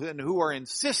Bible and who are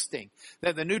insisting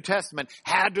that the New Testament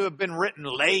had to have been written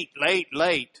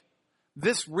late.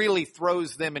 This really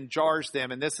throws them and jars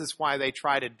them. And this is why they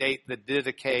try to date the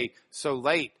Didache so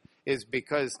late, is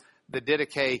because the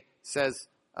Didache says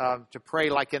to pray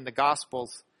like in the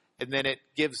Gospels. And then it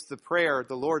gives the prayer,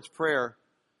 the Lord's Prayer,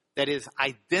 that is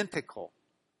identical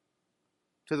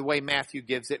to the way Matthew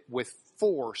gives it, with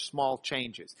 4 small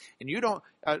changes. And you don't,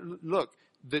 look,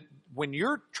 when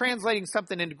you're translating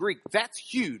something into Greek, that's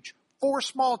huge. 4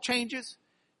 small changes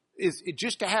is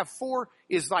just to have 4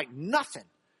 is like nothing,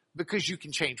 because you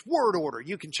can change word order,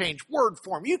 you can change word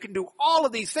form, you can do all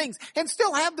of these things and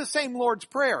still have the same Lord's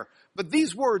Prayer. But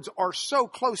these words are so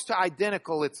close to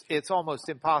identical, it's almost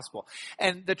impossible.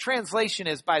 And the translation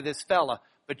is by this fella,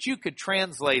 but you could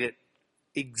translate it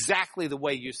exactly the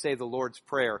way you say the Lord's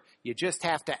Prayer. You just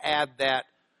have to add that,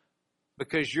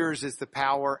 because yours is the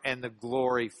power and the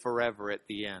glory forever at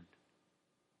the end.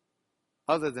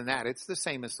 Other than that, it's the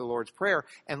same as the Lord's Prayer.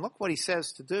 And look what he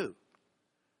says to do.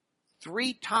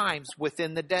 3 times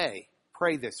within the day,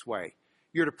 pray this way.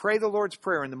 You're to pray the Lord's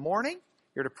Prayer in the morning.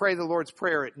 You're to pray the Lord's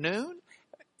Prayer at noon,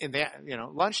 in the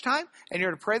lunchtime, and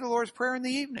you're to pray the Lord's Prayer in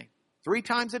the evening. 3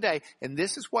 times a day. And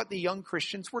this is what the young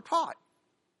Christians were taught.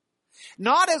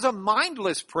 Not as a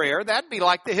mindless prayer. That'd be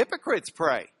like the hypocrites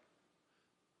pray.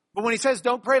 But when he says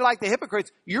don't pray like the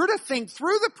hypocrites, you're to think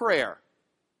through the prayer.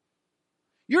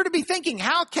 You're to be thinking,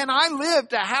 how can I live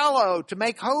to hallow, to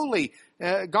make holy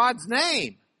God's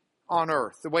name on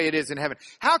earth the way it is in heaven?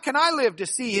 How can I live to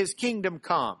see his kingdom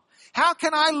come? How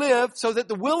can I live so that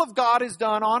the will of God is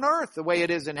done on earth the way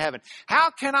it is in heaven? How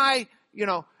can I,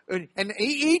 and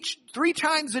each 3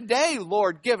 times a day,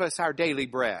 Lord, give us our daily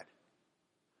bread.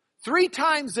 3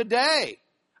 times a day,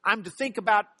 I'm to think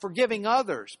about forgiving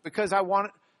others because I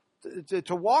want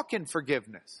to walk in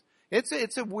forgiveness.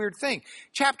 It's a weird thing.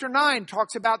 Chapter 9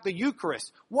 talks about the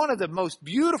Eucharist, one of the most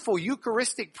beautiful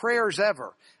Eucharistic prayers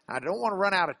ever. I don't want to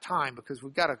run out of time because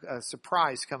we've got a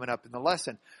surprise coming up in the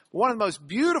lesson. One of the most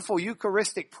beautiful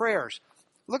Eucharistic prayers.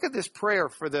 Look at this prayer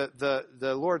for the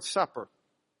Lord's Supper.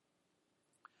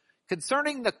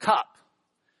 Concerning the cup,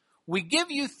 we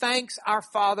give you thanks, our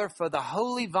Father, for the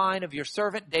holy vine of your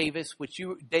servant David, which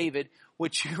you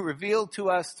revealed to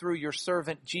us through your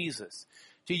servant Jesus.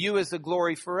 To you is the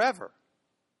glory forever.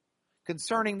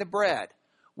 Concerning the bread,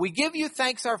 we give you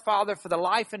thanks, our Father, for the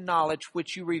life and knowledge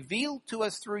which you revealed to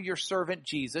us through your servant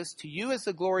Jesus. To you is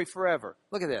the glory forever.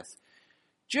 Look at this.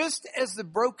 Just as the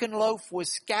broken loaf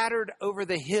was scattered over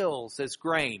the hills as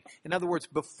grain. In other words,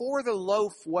 before the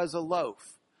loaf was a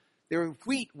loaf, their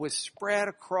wheat was spread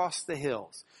across the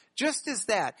hills. Just as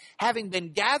that, having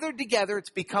been gathered together, it's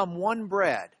become one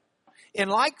bread. In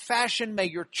like fashion, may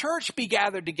your church be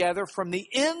gathered together from the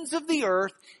ends of the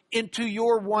earth into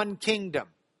your one kingdom.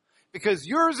 Because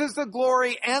yours is the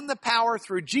glory and the power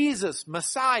through Jesus,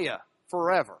 Messiah,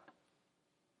 forever.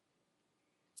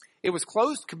 It was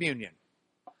closed communion.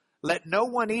 Let no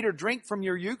one eat or drink from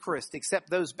your Eucharist except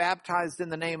those baptized in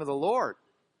the name of the Lord.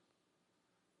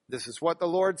 This is what the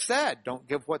Lord said. Don't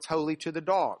give what's holy to the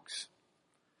dogs.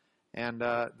 And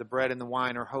the bread and the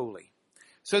wine are holy.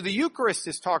 So the Eucharist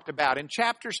is talked about. In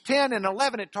chapters 10 and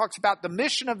 11, it talks about the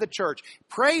mission of the church.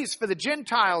 Prays for the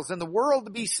Gentiles and the world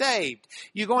to be saved.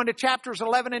 You go into chapters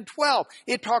 11 and 12,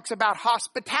 it talks about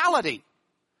hospitality.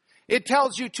 It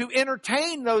tells you to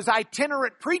entertain those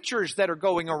itinerant preachers that are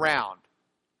going around.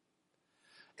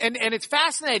 And it's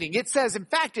fascinating. It says, in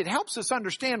fact, it helps us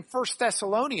understand 1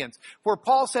 Thessalonians, where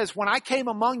Paul says, when I came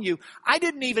among you, I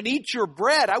didn't even eat your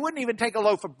bread. I wouldn't even take a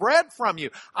loaf of bread from you.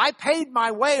 I paid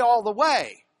my way all the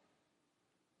way.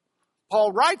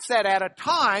 Paul writes that at a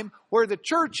time where the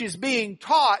church is being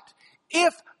taught,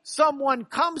 if someone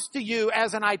comes to you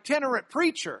as an itinerant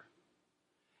preacher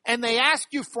and they ask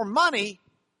you for money,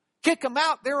 kick them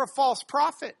out. They're a false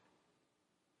prophet.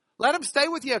 Let them stay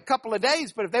with you a couple of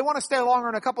days, but if they want to stay longer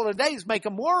than a couple of days, make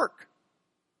them work.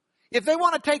 If they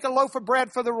want to take a loaf of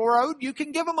bread for the road, you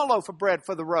can give them a loaf of bread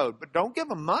for the road, but don't give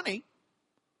them money.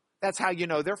 That's how you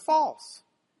know they're false.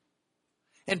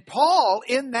 And Paul,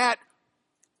 in that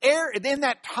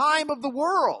time of the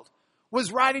world,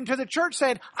 was writing to the church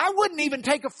saying, I wouldn't even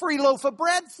take a free loaf of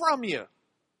bread from you.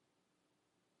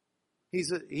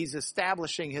 He's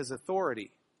establishing his authority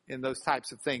in those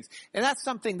types of things. And that's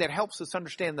something that helps us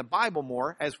understand the Bible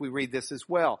more as we read this as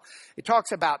well. It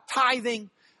talks about tithing,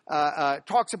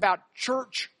 talks about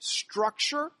church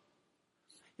structure.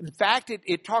 In fact,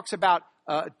 it talks about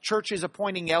churches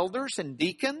appointing elders and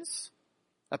deacons,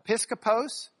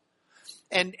 episcopos.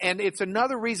 And it's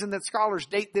another reason that scholars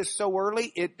date this so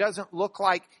early. It doesn't look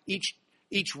like each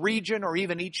region or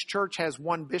even each church has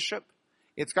one bishop.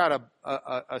 It's got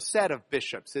a set of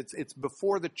bishops. It's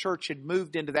before the church had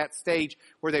moved into that stage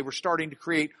where they were starting to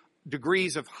create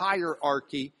degrees of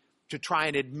hierarchy to try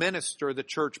and administer the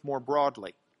church more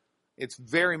broadly. It's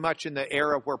very much in the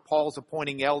era where Paul's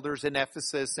appointing elders in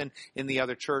Ephesus and in the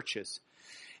other churches.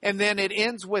 And then it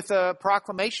ends with a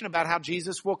proclamation about how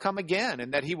Jesus will come again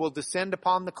and that he will descend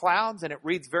upon the clouds. And it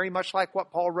reads very much like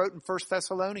what Paul wrote in 1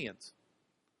 Thessalonians.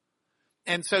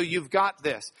 And so you've got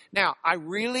this. Now, I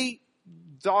really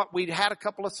thought we'd had a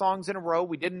couple of songs in a row.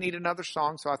 We didn't need another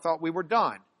song, so I thought we were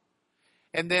done.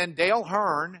 And then Dale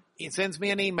Hearn, he sends me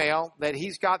an email that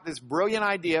he's got this brilliant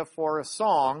idea for a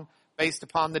song based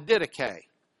upon the Didache.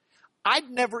 I'd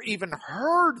never even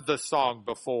heard the song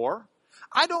before.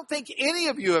 I don't think any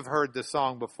of you have heard the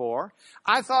song before.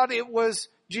 I thought it was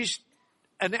just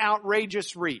an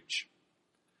outrageous reach.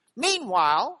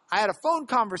 Meanwhile, I had a phone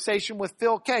conversation with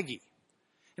Phil Keggy.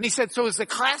 And he said, so is the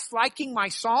class liking my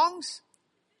songs?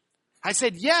 I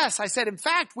said, yes. I said, in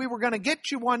fact, we were going to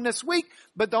get you one this week,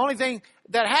 but the only thing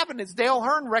that happened is Dale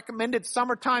Hearn recommended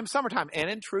Summertime. And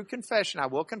in true confession, I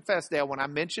will confess, Dale, when I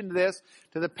mentioned this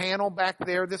to the panel back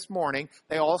there this morning,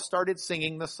 they all started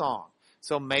singing the song.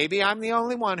 So maybe I'm the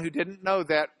only one who didn't know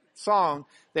that song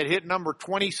that hit number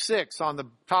 26 on the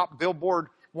top Billboard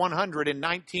 100 in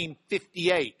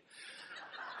 1958.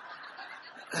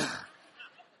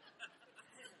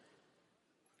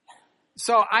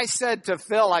 So I said to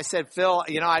Phil, Phil,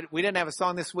 we didn't have a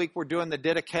song this week. We're doing the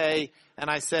Didache.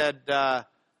 And I said, the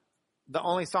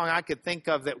only song I could think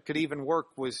of that could even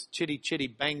work was Chitty Chitty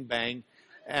Bang Bang.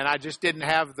 And I just didn't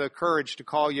have the courage to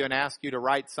call you and ask you to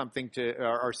write something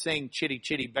or sing Chitty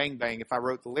Chitty Bang Bang if I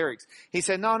wrote the lyrics. He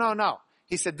said, no.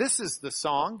 He said, this is the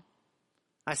song.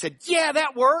 I said, yeah,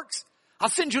 that works. I'll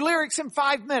send you lyrics in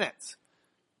 5 minutes.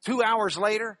 2 hours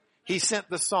later, he sent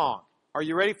the song. Are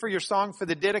you ready for your song for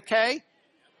the Didache?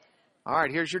 All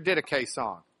right, here's your Didache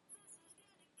song.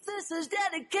 This is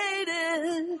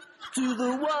dedicated to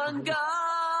the one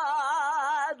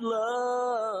God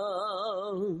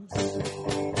loves.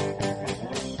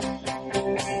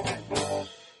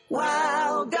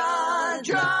 While God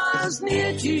draws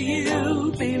near to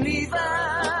you,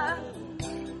 believer,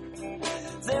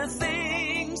 there are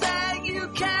things that you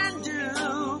can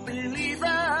do,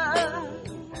 believer,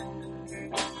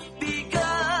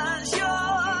 because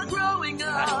you're growing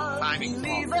up,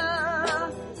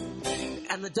 believer,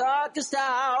 and the darkest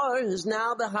hour is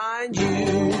now behind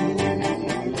you.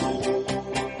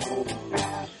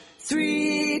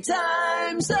 3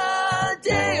 times a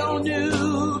day, oh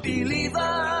new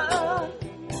believer,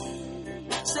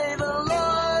 say the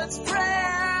Lord's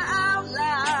Prayer out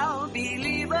loud,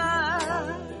 believer,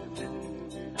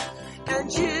 and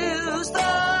choose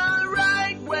the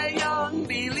right way, young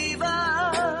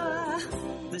believer.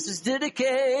 This is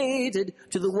dedicated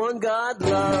to the one God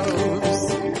loves.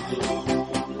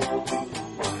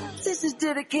 This is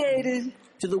dedicated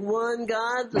to the one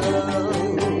God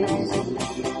loves.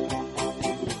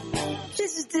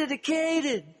 This is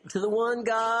dedicated to the one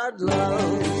God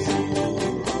loves.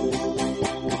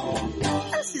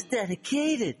 This is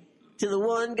dedicated to the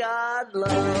one God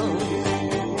loves.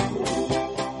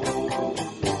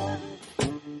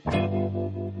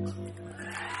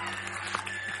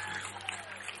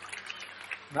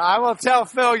 Now, I will tell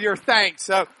Phil your thanks.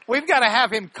 So we've got to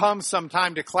have him come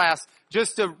sometime to class.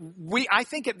 I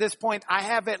think at this point I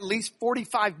have at least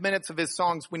 45 minutes of his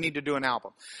songs we need to do an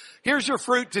album. Here's your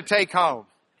fruit to take home.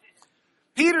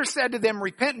 Peter said to them,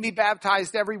 repent and be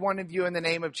baptized, every one of you, in the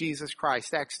name of Jesus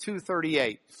Christ. Acts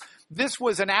 2:38. This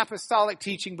was an apostolic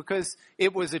teaching because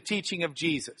it was a teaching of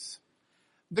Jesus.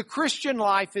 The Christian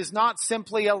life is not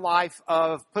simply a life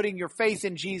of putting your faith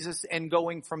in Jesus and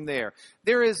going from there.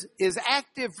 There is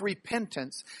active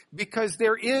repentance because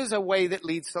there is a way that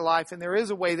leads to life and there is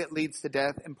a way that leads to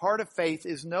death. And part of faith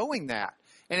is knowing that.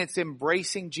 And it's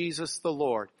embracing Jesus the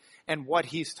Lord and what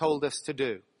He's told us to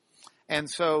do. And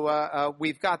so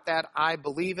we've got that. I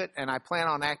believe it and I plan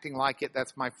on acting like it.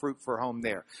 That's my fruit for home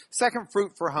there. Second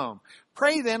fruit for home.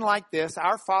 Pray then like this,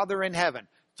 our Father in heaven,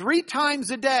 3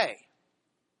 times a day.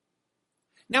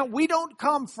 Now, we don't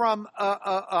come from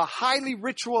a highly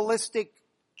ritualistic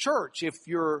church if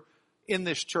you're in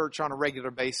this church on a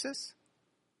regular basis.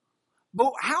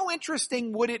 But how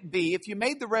interesting would it be if you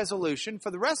made the resolution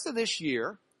for the rest of this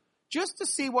year, just to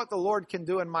see what the Lord can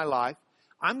do in my life,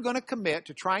 I'm going to commit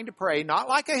to trying to pray, not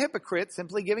like a hypocrite,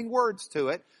 simply giving words to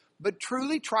it, but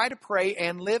truly try to pray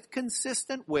and live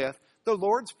consistent with the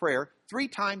Lord's Prayer 3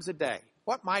 times a day.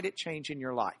 What might it change in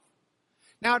your life?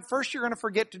 Now, at first, you're going to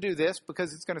forget to do this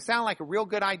because it's going to sound like a real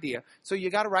good idea. So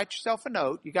you got to write yourself a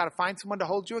note. You got to find someone to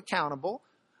hold you accountable.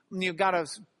 And you've got to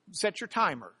set your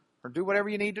timer or do whatever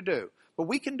you need to do. But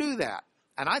we can do that.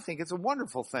 And I think it's a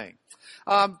wonderful thing.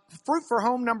 Fruit for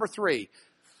home number 3.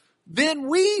 Then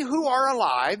we who are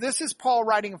alive, this is Paul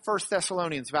writing in 1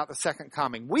 Thessalonians about the second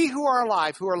coming. We who are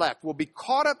alive, who are left, will be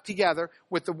caught up together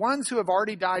with the ones who have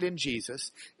already died in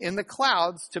Jesus in the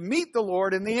clouds to meet the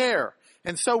Lord in the air.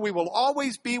 And so we will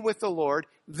always be with the Lord.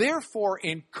 Therefore,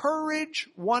 encourage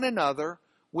one another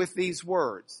with these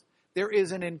words. There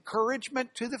is an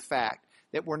encouragement to the fact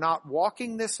that we're not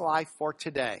walking this life for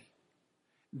today.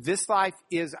 This life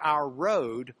is our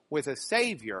road with a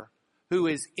Savior who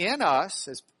is in us,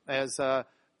 as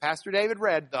Pastor David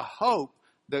read, the hope,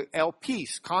 the el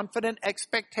peace, confident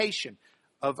expectation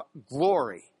of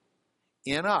glory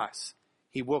in us.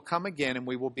 He will come again and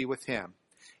we will be with him.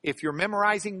 If you're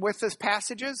memorizing with us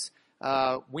passages,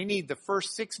 we need the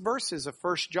first 6 verses of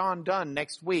 1 John done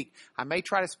next week. I may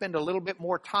try to spend a little bit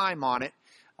more time on it.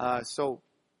 So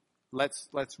let's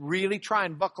really try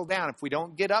and buckle down. If we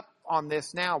don't get up on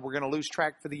this now, we're going to lose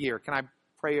track for the year. Can I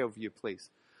pray over you, please?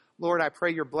 Lord, I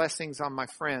pray your blessings on my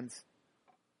friends,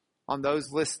 on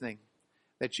those listening,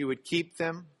 that you would keep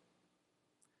them,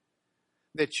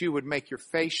 that you would make your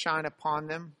face shine upon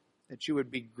them, that you would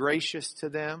be gracious to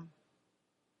them.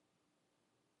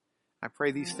 I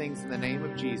pray these things in the name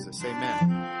of Jesus.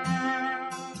 Amen.